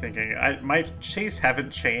got me thinking. My tastes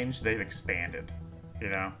haven't changed; they've expanded. You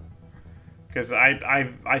know, because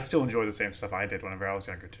I still enjoy the same stuff I did whenever I was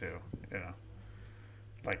younger too. You know,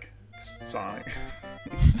 like Sonic.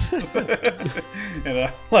 You know,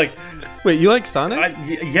 like Wait, you like Sonic?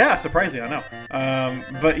 yeah, surprising, I know.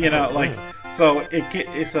 But you know, like so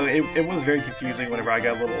it was very confusing whenever I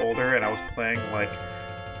got a little older and I was playing like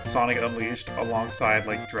Sonic Unleashed alongside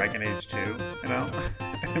like Dragon Age 2, you know,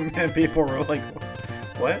 and people were like,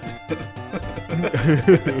 "What?"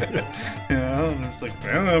 You know, and it's like,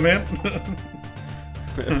 I don't know, man.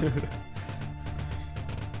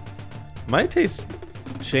 My taste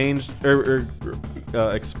changed or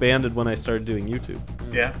expanded when I started doing YouTube.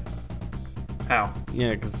 Yeah. How?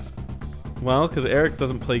 Yeah, because Eric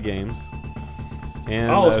doesn't play games.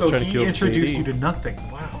 And I Oh, was so trying to he keep up with introduced JD. you to nothing.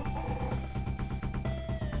 Wow.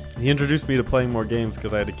 He introduced me to playing more games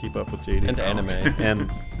because I had to keep up with JD. And anime. And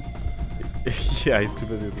yeah, he's too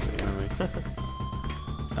busy with the anime.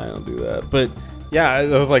 I don't do that. But yeah, I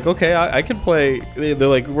was like, okay, I can play. They're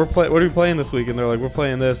like, what are we playing this week? And they're like, we're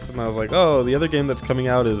playing this. And I was like, oh, the other game that's coming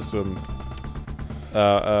out is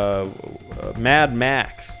Mad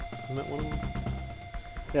Max. Isn't that one of them?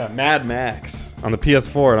 Yeah, Mad Max on the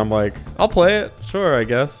PS4. And I'm like, I'll play it. Sure, I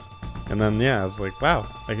guess. And then, yeah, I was like, wow,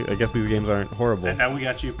 I guess these games aren't horrible. And now we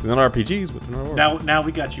got you. They're not RPGs, but they're not horrible. Now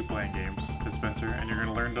we got you playing games, Spencer, and you're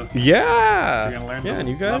gonna learn to. Yeah! You're gonna learn Yeah, to and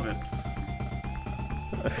you guys? love it.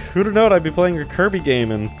 Who'd have known I'd be playing a Kirby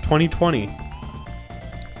game in 2020?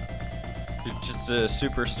 You're just a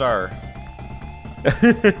superstar.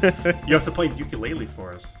 You also played ukulele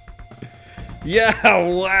for us. Yeah,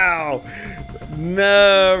 wow!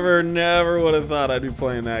 Never would have thought I'd be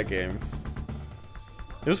playing that game.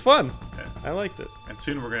 It was fun. Yeah. I liked it. And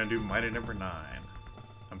soon we're gonna do Mighty Number 9.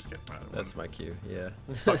 I'm skipping another one. That's my cue. Yeah.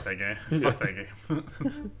 Fuck that game. Fuck that game.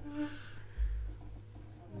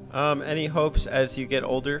 Any hopes as you get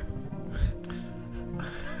older?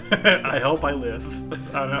 I hope I live.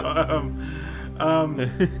 I don't know.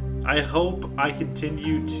 I hope I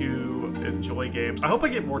continue to enjoy games. I hope I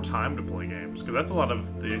get more time to play games, because that's a lot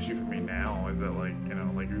of the issue for me now. Is that, like, you know,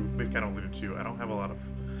 like we've kind of alluded to, I don't have a lot of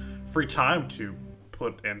free time to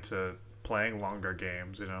put into playing longer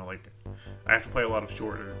games. You know, like I have to play a lot of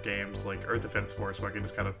shorter games, like Earth Defense Force, where I can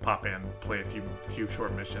just kind of pop in, play a few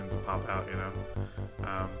short missions, and pop out. You know.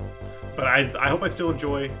 But I hope I still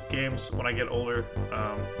enjoy games when I get older,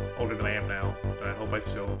 older than I am now. And I hope I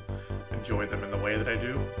still enjoy them in the way that I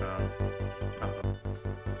do.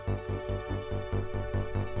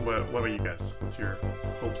 What about you guys? What's your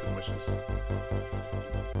hopes and wishes?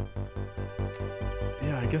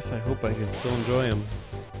 Yeah, I guess I hope I can still enjoy them.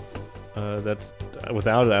 That's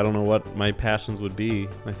without it, I don't know what my passions would be.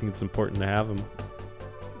 I think it's important to have them.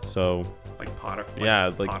 So Like Potter?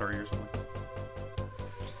 Yeah, like- pottery or something?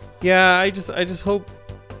 yeah, I just hope,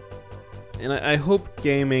 and I hope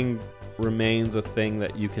gaming remains a thing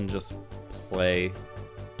that you can just play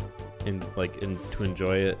and to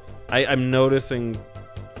enjoy it. I'm noticing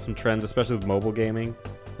some trends, especially with mobile gaming,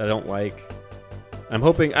 that I don't like. I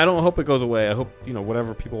don't hope it goes away. I hope, you know,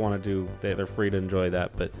 whatever people want to do, they're free to enjoy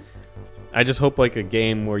that. But I just hope like a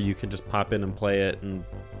game where you can just pop in and play it and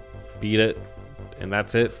beat it, and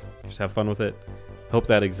that's it. Just have fun with it. Hope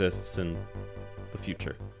that exists in the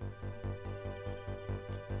future.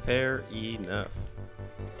 Fair enough.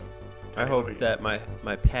 I hope that my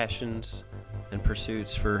passions and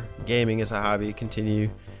pursuits for gaming as a hobby continue,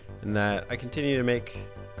 and that I continue to make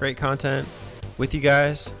great content with you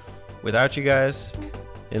guys, without you guys,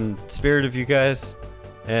 in spirit of you guys,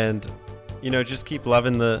 and you know, just keep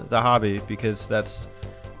loving the hobby, because that's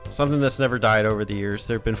something that's never died over the years.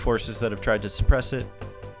 There have been forces that have tried to suppress it,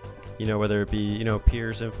 you know, whether it be, you know,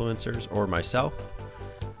 peers, influencers, or myself,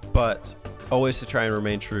 but always to try and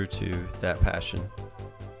remain true to that passion,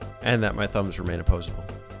 and that my thumbs remain opposable.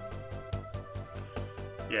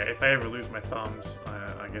 Yeah, if I ever lose my thumbs,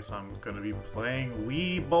 I guess I'm gonna be playing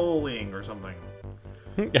Wii bowling or something.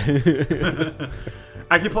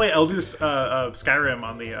 I can play Elder Skyrim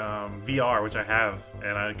on the VR, which I have,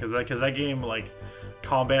 and because that game like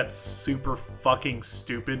combat's super fucking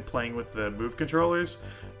stupid playing with the move controllers,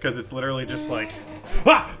 because it's literally just like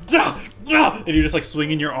and you're just like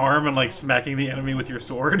swinging your arm and like smacking the enemy with your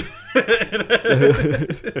sword, and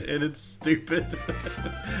it's stupid.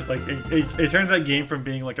 Like it turns that game from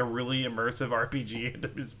being like a really immersive RPG into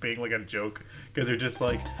just being like a joke, because they're just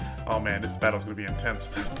like, oh man, this battle's gonna be intense.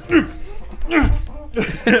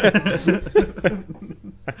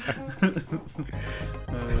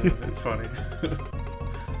 It's funny.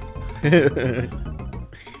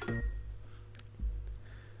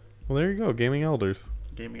 Well, there you go. Gaming elders.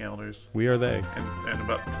 Gaming elders. We are they. And in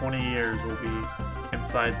about 20 years, we'll be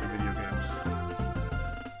inside the video games.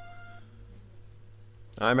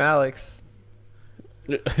 I'm Alex.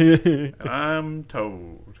 And I'm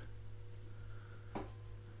Toad.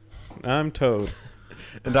 I'm Toad.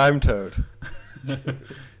 And I'm Toad.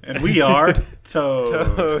 And we are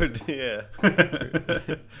Toad. Toad, yeah.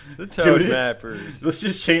 The Toad Mappers. Let's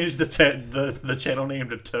just change the channel name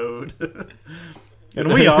to Toad.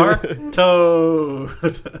 And we are Toad. Toad,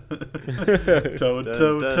 Toad, Toad,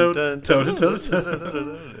 Toad, Toad,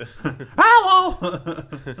 Toad. Hello!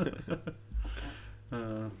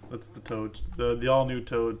 That's the Toad, the all-new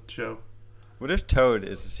Toad show. What if Toad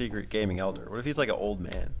is a secret gaming elder? What if he's like an old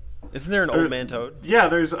man? Isn't there an old man Toad? Yeah,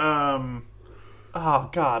 there's oh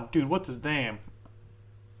god, dude, what's his name?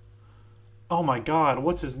 Oh my god,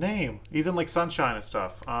 what's his name? He's in like Sunshine and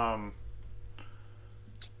stuff.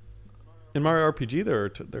 In Mario RPG, there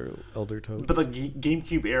are elder Toads. But the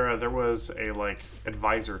GameCube era, there was a like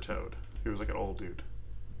advisor Toad. He was like an old dude.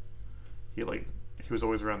 He was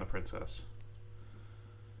always around the princess.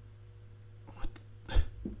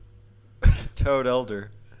 Toad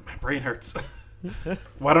Elder. My brain hurts.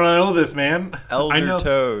 Why don't I know this, man? Elder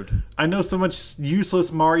Toad. I know so much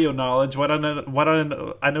useless Mario knowledge. Why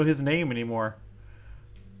don't I know his name anymore?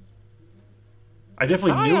 I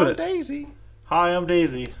definitely knew it. Daisy. Hi, I'm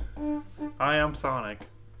Daisy. Hi, I'm Sonic.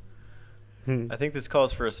 I think this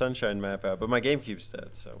calls for a Sunshine map out, but my GameCube's dead,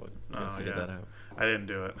 so we'll figure that out. I didn't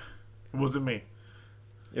do it. It wasn't me.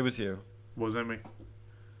 It was you. Wasn't me.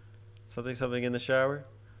 Something in the shower?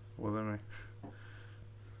 Wasn't me.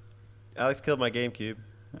 Alex killed my GameCube.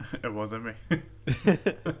 It wasn't me.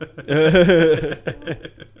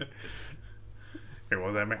 It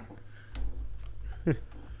wasn't me.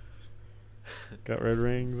 Got red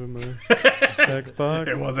rings in the Xbox.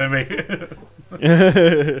 It wasn't me.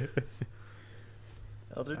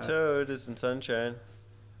 Elder Toad is in Sunshine.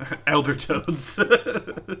 Elder Toads.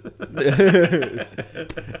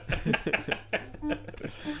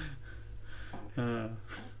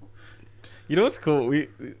 You know what's cool?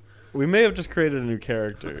 We may have just created a new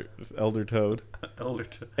character, just Elder Toad. Elder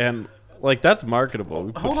Toad. And like that's marketable.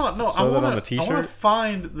 We Hold on, no, I throw that on a want t-shirt. to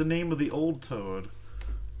find the name of the old Toad.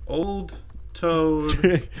 Old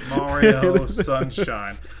Toad Mario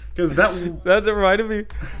Sunshine, because that reminded me.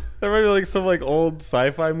 That reminded me like some like old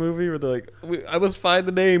sci-fi movie where they're like, I must find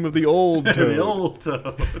the name of the old Toad. The old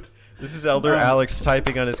Toad. This is Elder Alex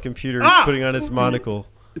typing on his computer, putting on his monocle.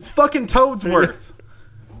 It's fucking Toadsworth.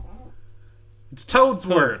 It's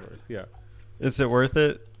Toadsworth. Yeah. Is it worth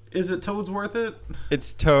it? Is it Toad's worth it?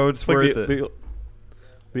 It's Toad's It's like worth it.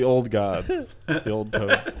 The old gods. The old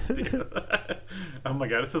Toad. Oh my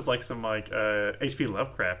god, this is like some like H.P.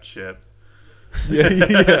 Lovecraft shit.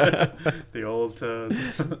 Yeah. The old Toad.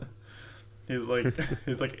 he's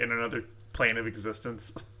like in another plane of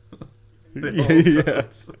existence. The old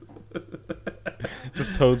Toads.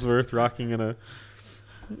 Just Toadsworth rocking in a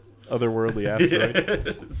otherworldly asteroid.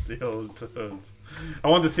 Yeah. The old Toads. I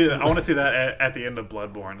want to see that at the end of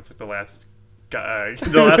Bloodborne. It's like the last guy.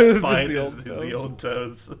 The last fight is the old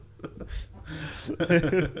Toads.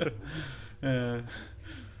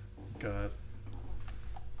 God.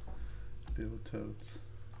 The old Toads.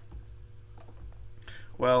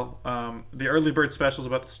 Well, the early bird special is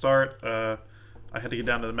about to start. I had to get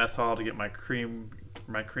down to the mess hall to get my cream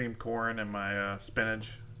corn and my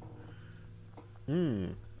spinach.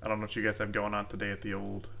 I don't know what you guys have going on today at the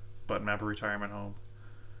old Button Mapper retirement home.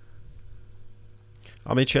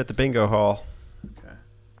 I'll meet you at the bingo hall. Okay.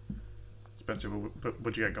 Spencer,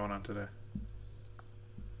 what you got going on today?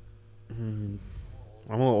 I'm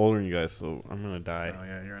a little older than you guys, so I'm gonna die. Oh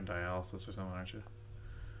yeah, you're on dialysis or something, aren't you?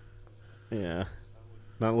 Yeah,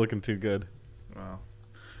 not looking too good.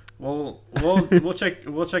 Well, we'll check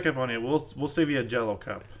up on you. We'll save you a Jello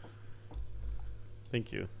cup.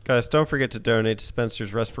 Thank you. Guys, don't forget to donate to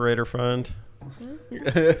Spencer's respirator fund.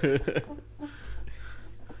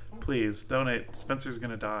 Please donate. Spencer's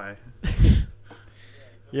gonna die.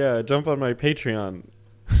 Yeah, jump on my Patreon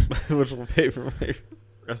which will pay for my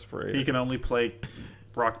respirator. He can only play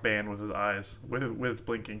Rock Band with his eyes, with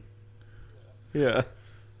blinking. Yeah.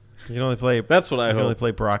 You can only play. That's what I You can only hope.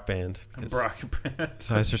 play Brock Band. 'Cause Rock Band.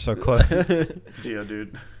 his eyes are so closed.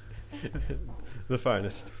 Geodude. The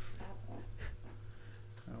finest.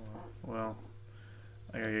 Oh, well,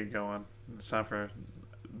 I gotta get going. It's time for.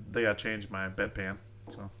 They gotta change my bedpan.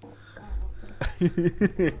 So.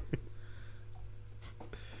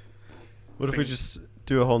 What if we just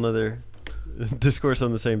do a whole nother discourse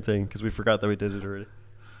on the same thing because we forgot that we did it already?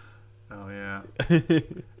 Oh yeah.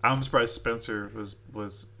 I'm surprised Spencer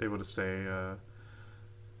was able to stay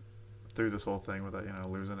through this whole thing without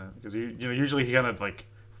losing it, because usually he kind of like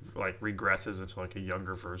regresses into like a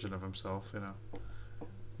younger version of himself,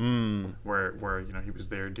 where he was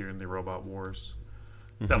there during the robot wars.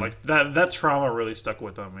 That trauma really stuck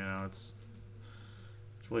with him. It's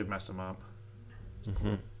really messed him up.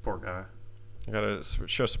 Poor guy. I gotta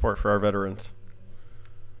show support for our veterans.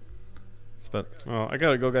 Oh, I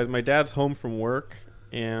gotta go, guys. My dad's home from work,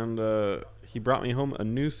 and he brought me home a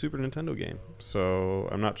new Super Nintendo game. So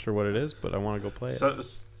I'm not sure what it is, but I want to go play it. So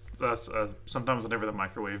sometimes whenever the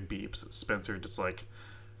microwave beeps, Spencer just like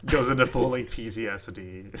goes into full like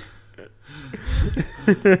PTSD.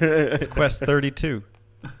 It's Quest 32.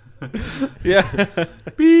 Yeah.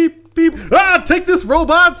 Beep beep. Ah, take this,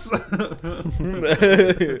 robots.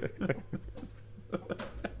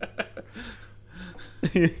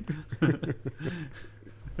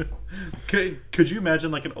 Could you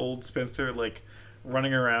imagine like an old Spencer like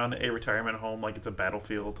running around a retirement home like it's a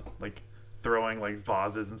battlefield, like throwing like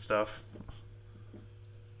vases and stuff?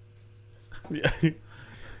 Yeah.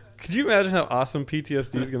 Could you imagine how awesome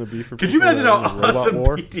PTSD is going to be for Could you people imagine that how are in the robot awesome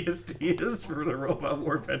war? PTSD is for the robot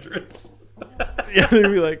war veterans? Yeah, they'd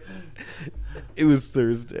be like, it was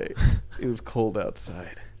Thursday. It was cold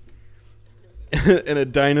outside. And a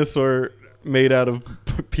dinosaur made out of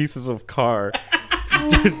pieces of car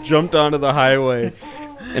jumped onto the highway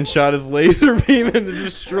and shot his laser beam and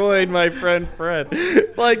destroyed my friend Fred.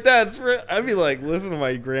 Like, I'd be like, listen to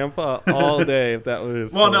my grandpa all day if that was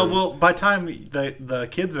his story. By the time the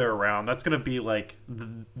kids are around, that's going to be like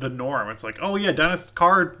the norm. It's like, oh yeah,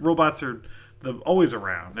 car robots are always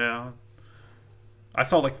around, I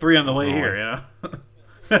saw like 3 on the way here,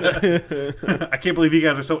 I can't believe you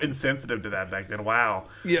guys are so insensitive to that back then. Wow.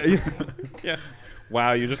 Yeah.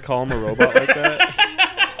 Wow, you just call him a robot like that?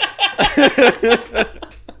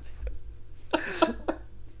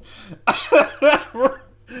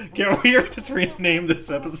 Can we just rename this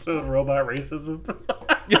episode of Robot Racism?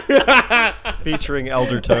 Featuring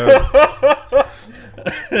Elder Toad.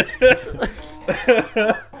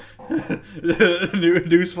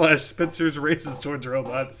 Newsflash: Spencer's racist towards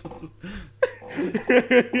robots.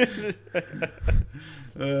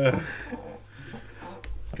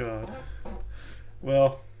 God.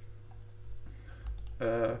 Well.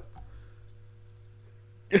 What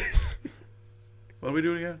are we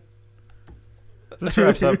doing again? This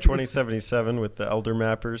wraps up 2077 with the Elder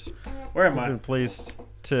Mappers. Where am I've I? been pleased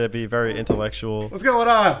to be very intellectual. What's going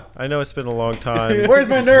on? I know it's been a long time. Where's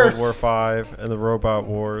my since nurse? World War V and the Robot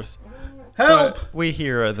Wars. Help! But we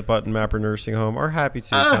here at the Button Mapper Nursing Home are happy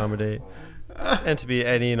to accommodate and to be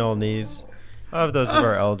any and all needs of those of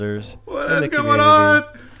our elders What in is the going community. on?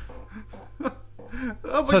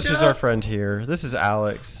 Oh my Such God. as our friend here. This is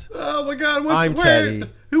Alex. Oh my God! I'm Teddy.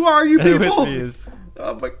 Who are you And people? with me is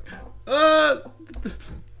Oh my.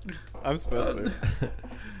 I'm Spencer.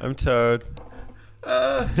 I'm Toad.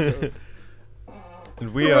 The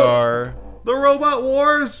And we are Robot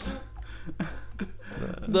Wars.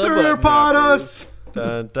 They're Button upon Mappers. us.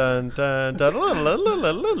 dun dun dun dun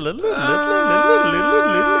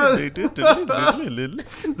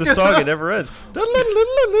the song it never ends.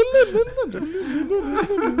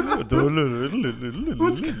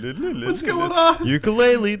 What's going on?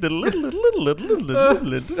 Ukulele.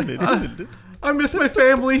 I miss my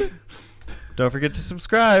family. Don't forget to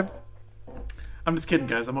subscribe. I'm just kidding,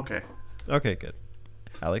 guys. I'm okay. Okay, good.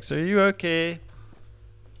 Alex, are you okay?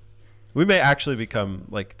 We may actually become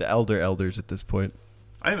like the elders at this point.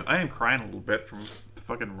 I am crying a little bit from the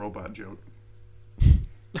fucking robot joke.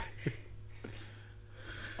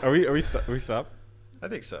 Are we stop? I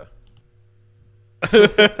think so.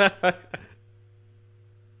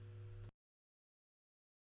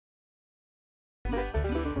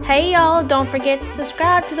 Hey y'all, don't forget to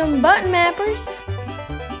subscribe to them Button Mappers.